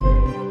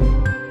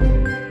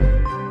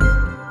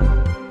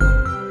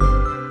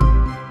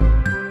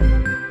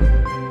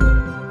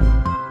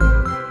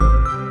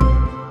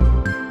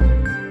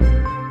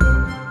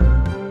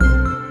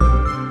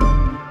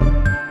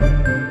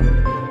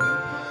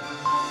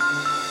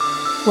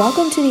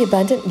Welcome to the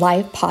Abundant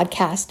Life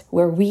podcast,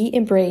 where we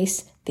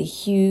embrace the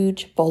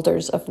huge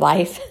boulders of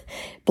life,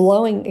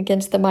 blowing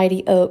against the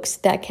mighty oaks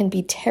that can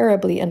be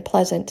terribly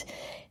unpleasant,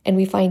 and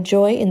we find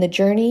joy in the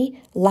journey,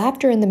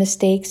 laughter in the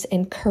mistakes,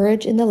 and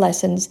courage in the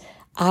lessons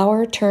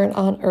our turn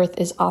on earth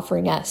is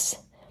offering us.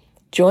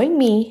 Join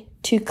me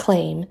to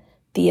claim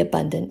the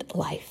abundant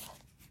life.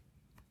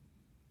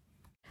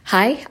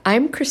 Hi,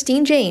 I'm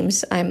Christine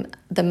James. I'm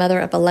the mother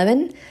of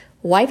 11,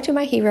 wife to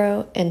my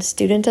hero, and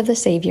student of the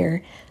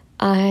Savior.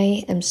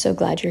 I am so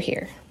glad you're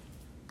here.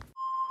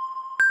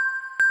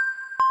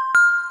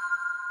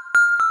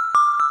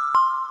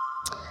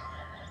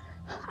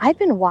 I've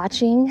been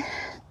watching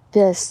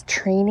this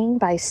training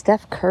by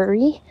Steph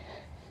Curry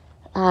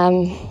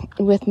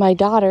with my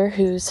daughter,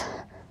 who's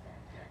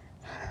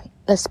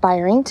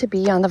aspiring to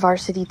be on the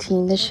varsity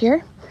team this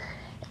year.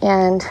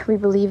 And we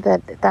believe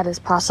that that is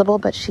possible,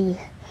 but she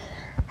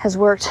has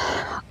worked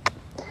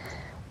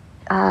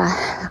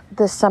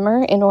this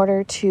summer in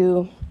order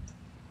to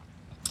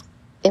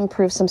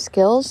improve some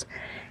skills.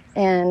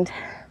 And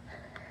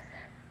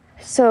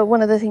so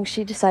one of the things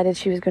she decided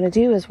she was going to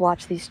do is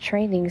watch these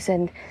trainings,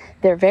 and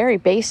they're very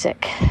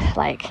basic.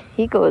 Like,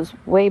 he goes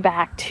way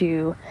back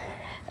to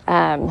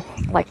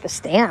like the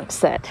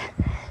stance that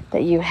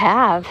you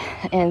have,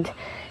 and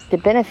the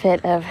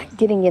benefit of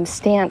getting in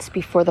stance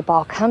before the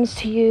ball comes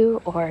to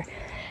you, or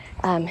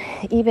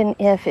even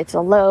if it's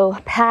a low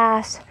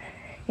pass,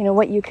 you know,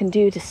 what you can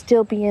do to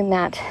still be in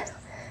that,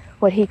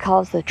 what he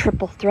calls the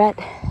triple threat.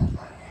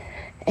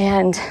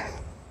 And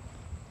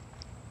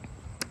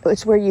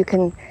it's where you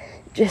can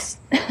just,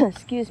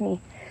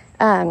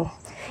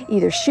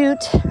 either shoot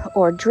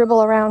or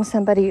dribble around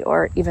somebody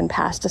or even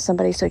pass to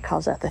somebody. So he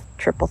calls that the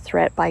triple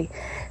threat by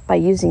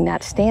using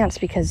that stance,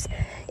 because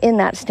in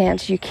that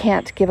stance, you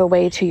can't give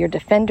away to your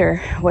defender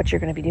what you're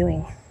going to be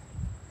doing.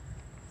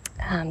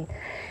 And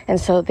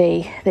so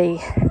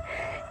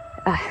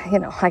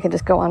I can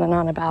just go on and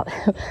on about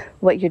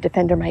what your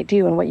defender might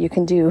do and what you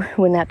can do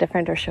when that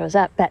defender shows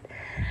up. But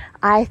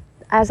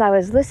as I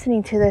was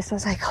listening to this, I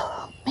was like,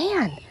 oh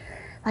man,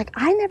 like,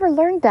 I never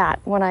learned that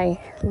when I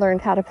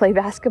learned how to play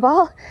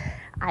basketball.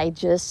 I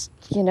just,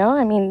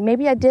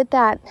 maybe I did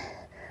that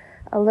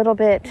a little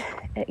bit,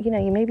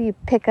 maybe you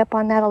pick up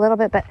on that a little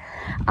bit, but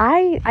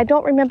I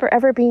don't remember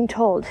ever being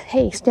told,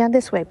 hey, stand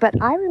this way. But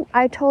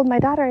I told my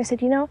daughter, I said,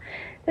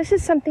 this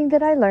is something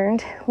that I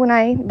learned when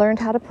I learned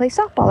how to play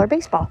softball or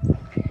baseball.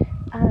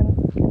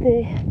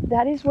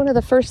 That is one of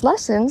the first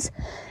lessons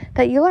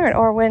that you learn.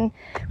 Or when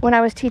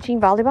I was teaching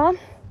volleyball,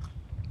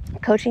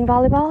 coaching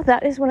volleyball,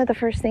 that is one of the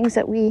first things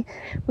that we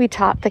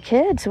taught the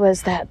kids,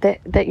 was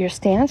that your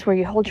stance, where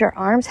you hold your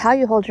arms, how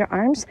you hold your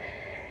arms,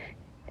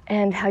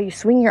 and how you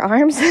swing your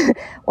arms,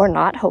 or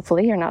not.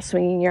 Hopefully you're not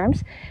swinging your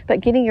arms,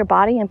 but getting your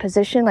body in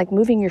position, like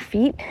moving your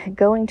feet,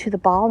 going to the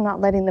ball, not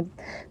letting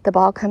the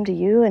ball come to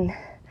you, and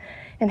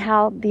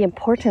how the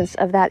importance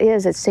of that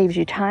is. It saves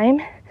you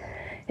time.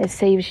 It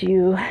saves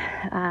you,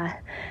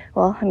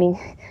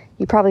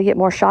 you probably get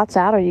more shots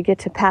out, or you get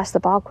to pass the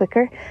ball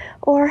quicker,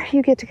 or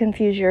you get to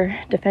confuse your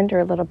defender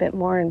a little bit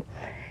more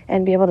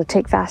and be able to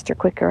take faster,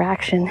 quicker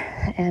action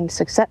and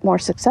more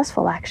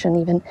successful action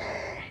even.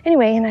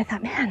 Anyway, and I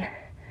thought, man,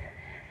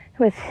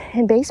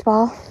 in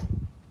baseball,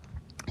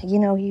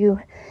 you're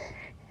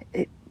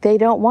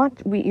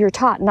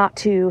taught not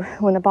to,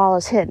 when the ball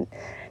is hit,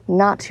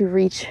 not to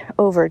reach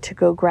over to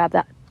go grab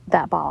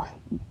that ball.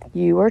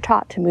 You are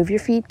taught to move your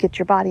feet, get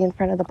your body in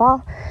front of the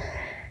ball,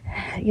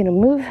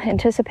 move,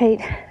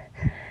 anticipate,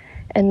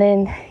 and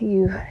then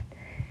you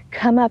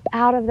come up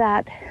out of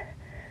that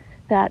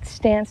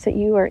stance that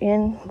you are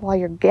in while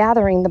you're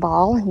gathering the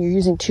ball, and you're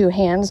using two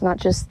hands, not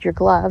just your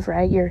glove,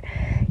 right? You're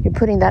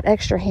putting that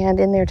extra hand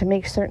in there to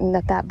make certain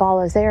that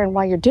ball is there. And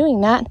while you're doing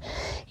that,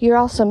 you're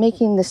also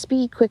making the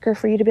speed quicker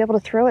for you to be able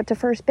to throw it to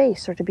first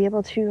base, or to be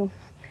able to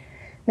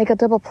make a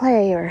double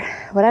play, or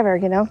whatever,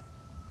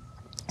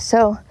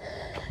 So,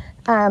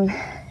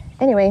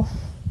 anyway,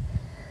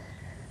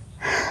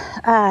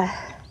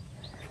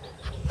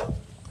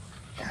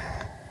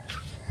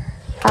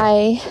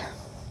 I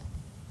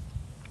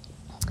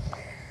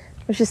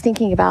was just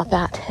thinking about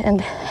that, and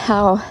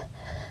how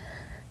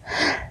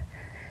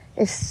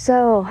it's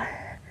so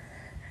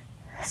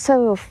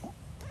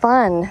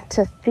fun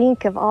to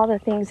think of all the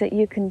things that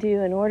you can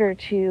do in order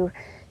to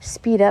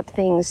speed up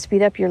things,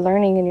 speed up your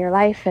learning in your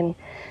life, and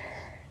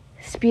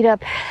speed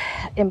up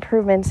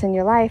improvements in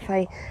your life.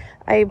 I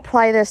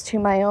apply this to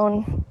my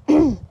own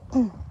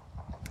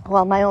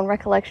my own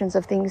recollections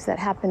of things that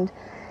happened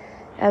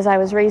as I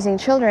was raising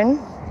children.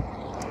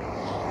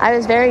 I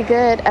was very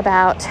good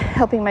about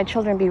helping my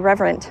children be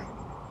reverent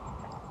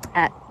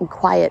and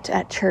quiet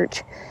at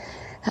church.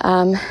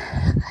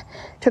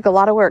 Took a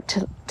lot of work,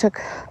 took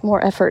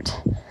more effort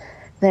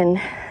than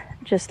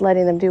just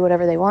letting them do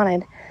whatever they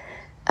wanted.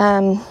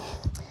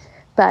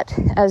 But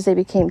as they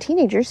became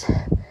teenagers,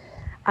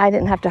 I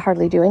didn't have to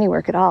hardly do any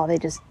work at all. They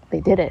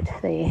did it.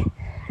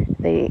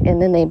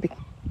 And then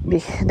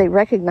they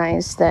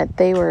recognized that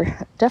they were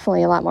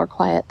definitely a lot more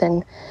quiet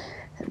than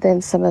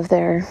some of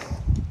their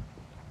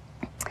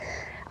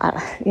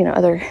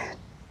other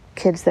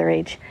kids their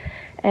age.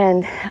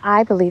 And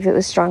I believe it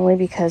was strongly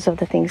because of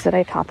the things that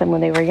I taught them when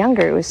they were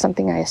younger. It was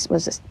something I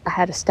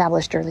had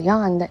established early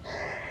on.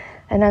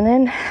 And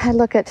then I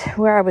look at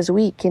where I was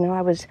weak.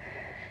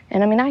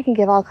 I can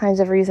give all kinds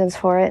of reasons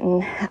for it,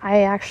 and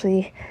I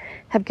actually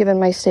have given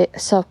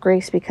myself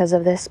grace because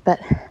of this, but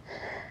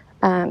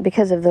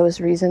because of those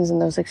reasons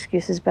and those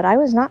excuses. But I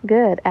was not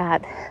good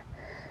at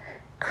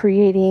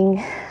creating,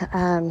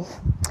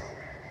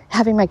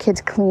 having my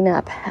kids clean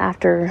up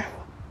after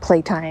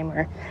playtime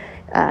or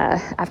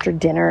after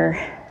dinner.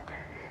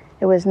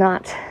 It was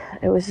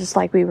just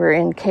like we were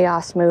in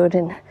chaos mode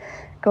and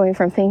going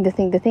from thing to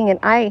thing to thing. And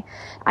I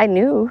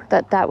knew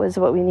that was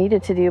what we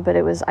needed to do, but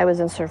I was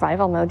in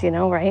survival mode,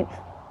 right?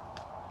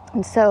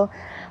 And so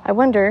I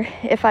wonder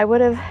if I would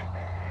have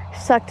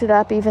sucked it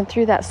up even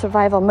through that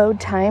survival mode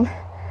time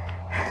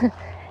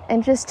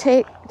and just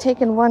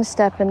taken one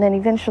step, and then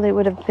eventually it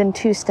would have been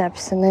 2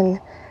 steps and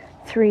then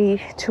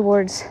 3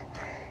 towards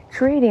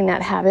creating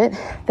that habit,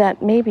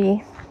 that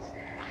maybe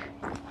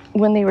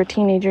when they were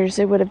teenagers,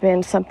 it would have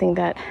been something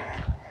that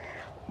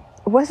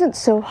wasn't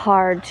so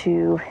hard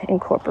to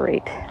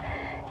incorporate,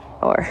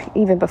 or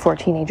even before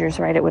teenagers,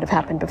 right? It would have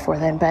happened before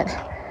then, but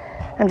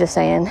I'm just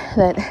saying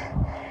that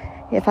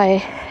if I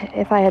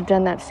had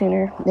done that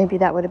sooner, maybe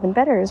that would have been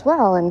better as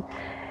well. And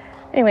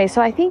anyway,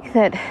 so I think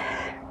that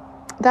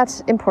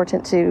that's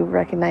important to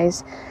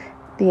recognize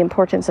the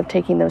importance of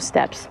taking those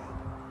steps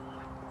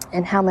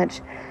and how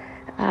much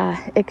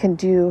it can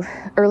do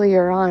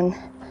earlier on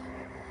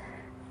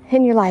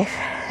in your life,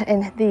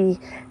 and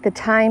the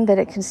time that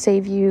it can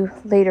save you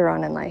later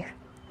on in life.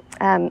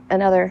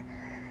 Another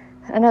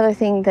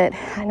thing that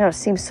I know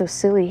seems so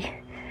silly,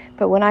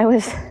 but when I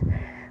was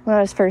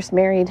first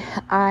married,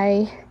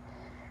 I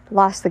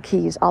lost the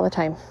keys all the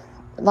time.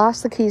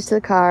 Lost the keys to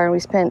the car, and we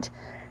spent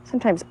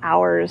sometimes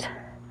hours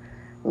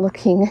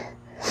looking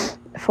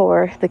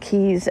for the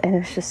keys, and it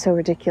was just so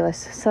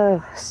ridiculous.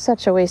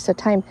 Such a waste of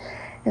time.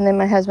 And then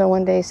my husband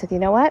one day said, "You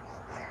know what?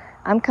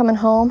 I'm coming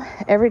home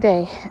every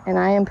day, and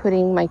I am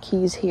putting my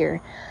keys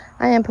here.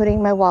 I am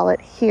putting my wallet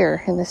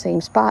here in the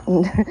same spot."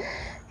 And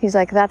he's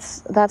like, I'm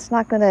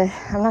not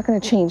gonna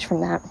change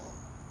from that.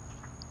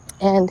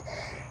 And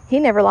he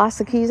never lost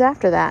the keys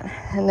after that.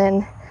 And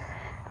then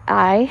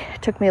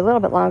took me a little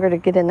bit longer to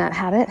get in that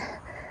habit,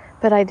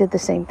 but I did the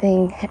same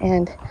thing,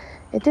 and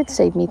it did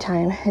save me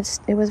time.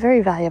 It was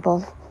very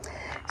valuable.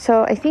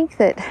 So I think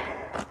that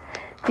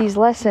these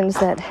lessons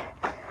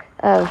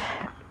of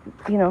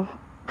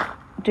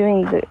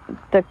doing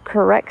the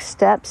correct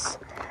steps,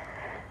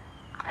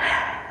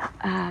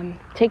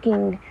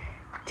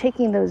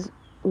 taking those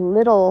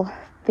little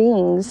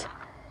things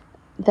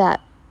that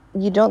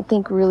you don't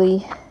think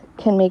really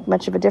can make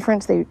much of a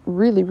difference, they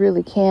really,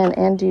 really can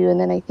and do. And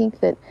then I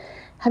think that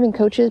having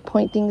coaches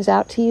point things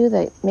out to you,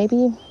 that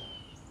maybe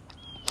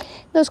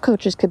those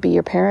coaches could be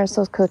your parents,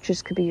 those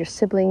coaches could be your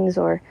siblings,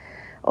 or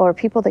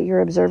people that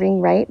you're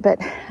observing, right? But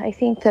I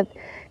think that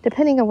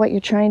depending on what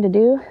you're trying to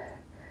do,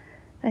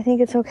 I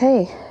think it's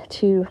okay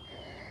to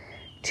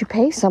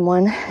pay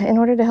someone in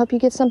order to help you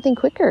get something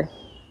quicker.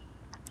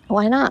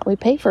 Why not? We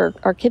pay for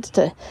our kids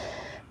to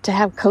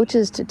have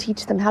coaches to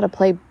teach them how to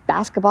play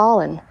basketball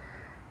and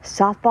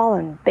softball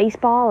and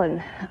baseball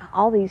and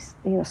all these,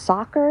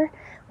 soccer.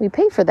 We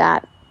pay for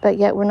that, but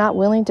yet we're not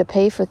willing to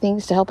pay for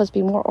things to help us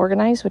be more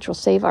organized, which will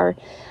save our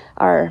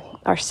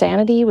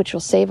sanity, which will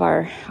save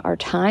our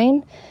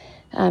time,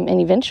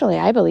 and eventually,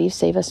 I believe,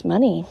 save us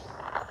money.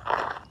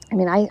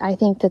 I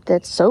think that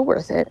that's so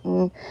worth it,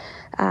 and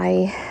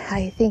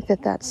I think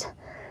that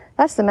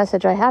that's the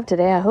message I have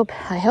today. I hope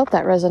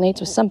that resonates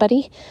with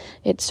somebody.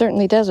 It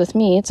certainly does with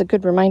me. It's a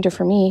good reminder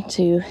for me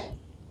to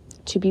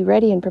be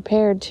ready and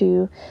prepared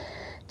to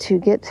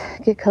get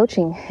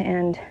coaching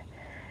and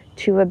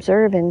to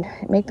observe and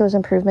make those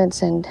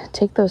improvements and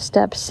take those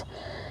steps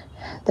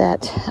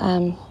that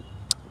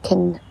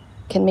can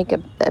make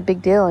a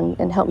big deal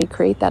and help me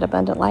create that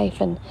abundant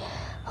life. And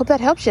hope that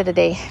helps you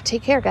today.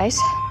 Take care, guys.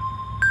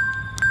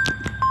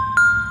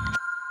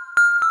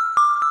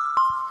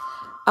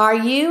 Are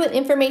you an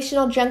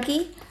informational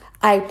junkie?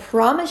 I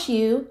promise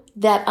you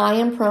that I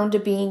am prone to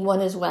being one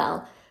as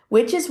well,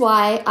 which is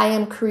why I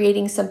am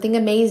creating something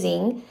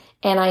amazing,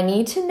 and I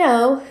need to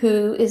know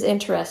who is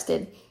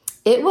interested.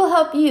 It will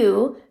help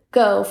you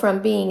go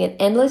from being an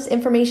endless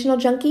informational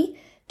junkie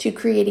to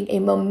creating a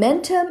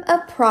momentum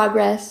of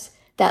progress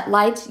that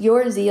lights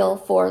your zeal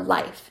for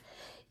life.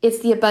 It's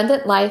the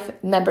Abundant Life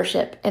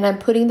membership, and I'm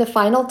putting the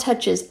final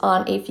touches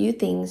on a few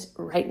things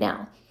right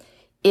now.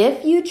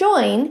 If you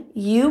join,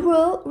 you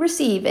will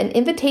receive an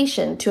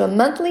invitation to a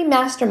monthly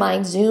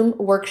mastermind Zoom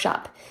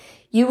workshop.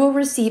 You will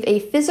receive a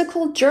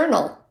physical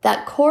journal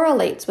that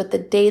correlates with the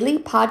daily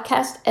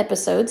podcast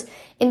episodes,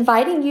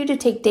 inviting you to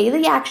take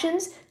daily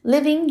actions,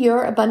 living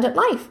your abundant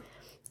life.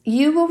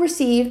 You will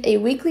receive a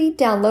weekly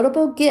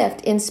downloadable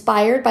gift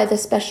inspired by the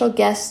special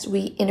guests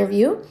we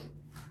interview.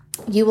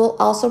 You will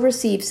also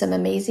receive some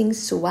amazing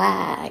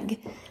swag.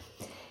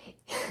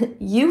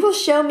 You will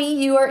show me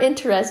you are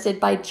interested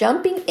by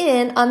jumping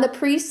in on the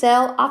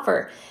pre-sale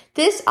offer.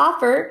 This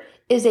offer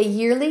is a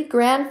yearly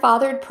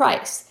grandfathered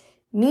price,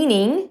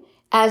 meaning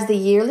as the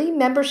yearly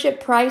membership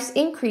price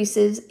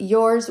increases,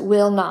 yours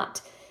will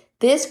not.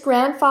 This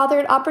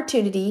grandfathered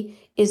opportunity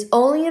is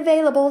only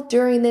available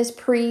during this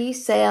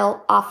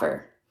pre-sale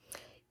offer.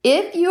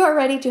 If you are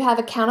ready to have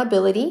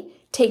accountability,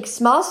 take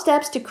small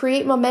steps to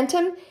create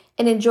momentum,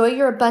 and enjoy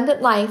your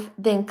abundant life,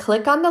 then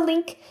click on the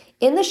link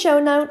in the show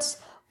notes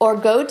or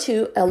go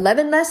to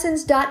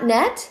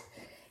 11lessons.net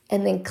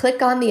and then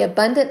click on the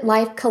Abundant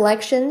Life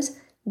Collections,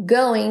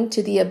 going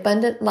to the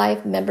Abundant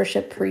Life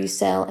membership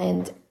pre-sale,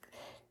 and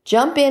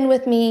jump in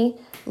with me.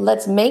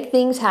 Let's make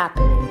things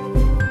happen.